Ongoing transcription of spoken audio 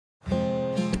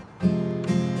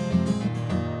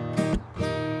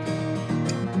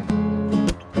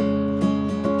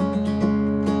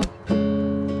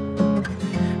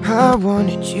I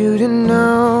wanted you to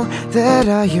know that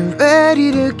I am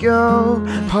ready to go.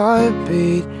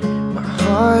 Heartbeat, my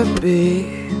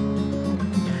heartbeat.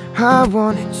 I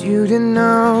wanted you to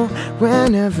know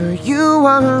whenever you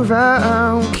are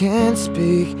around. Can't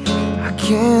speak, I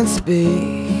can't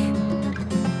speak.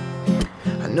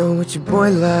 I know what your boy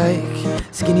like,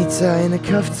 skinny tie and a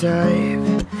cuff type.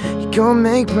 You go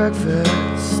make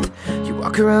breakfast, you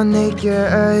walk around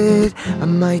naked. I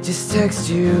might just text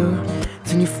you,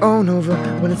 turn your phone over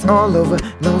when it's all over.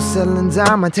 No settling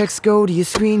down, my texts go to your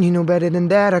screen. You know better than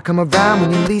that, I come around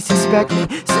when you least expect me.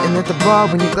 Sitting at the bar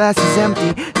when your glass is empty,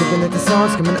 looking at the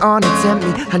songs coming on to tempt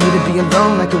me. I need to be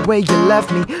alone like the way you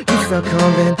left me. You start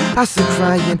calling, I start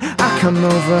crying. I come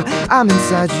over, I'm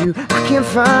inside you, I can't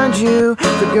find you.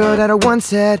 The girl that I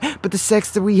once had, but the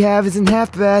sex that we have isn't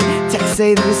half bad. Texts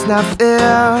say that it's not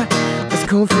fair, this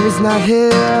cold fear is not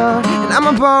here. And I'm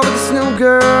a bar with this new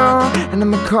girl, and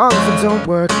I'm a call if it don't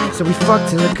work. So we fuck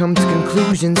till it comes to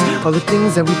conclusions. All the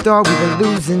things that we thought we were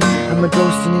losing. I'm a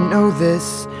ghost and you know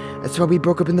this, that's why we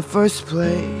broke up in the first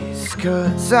place.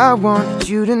 Cause I wanted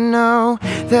you to know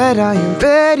that I am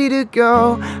ready to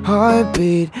go.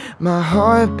 Heartbeat, my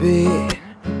heartbeat.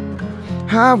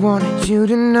 I wanted you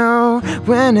to know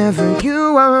whenever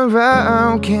you are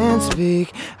around. Can't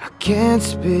speak, I can't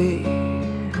speak.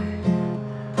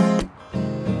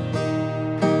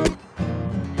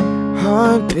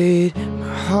 Heartbeat,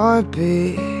 my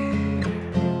heartbeat.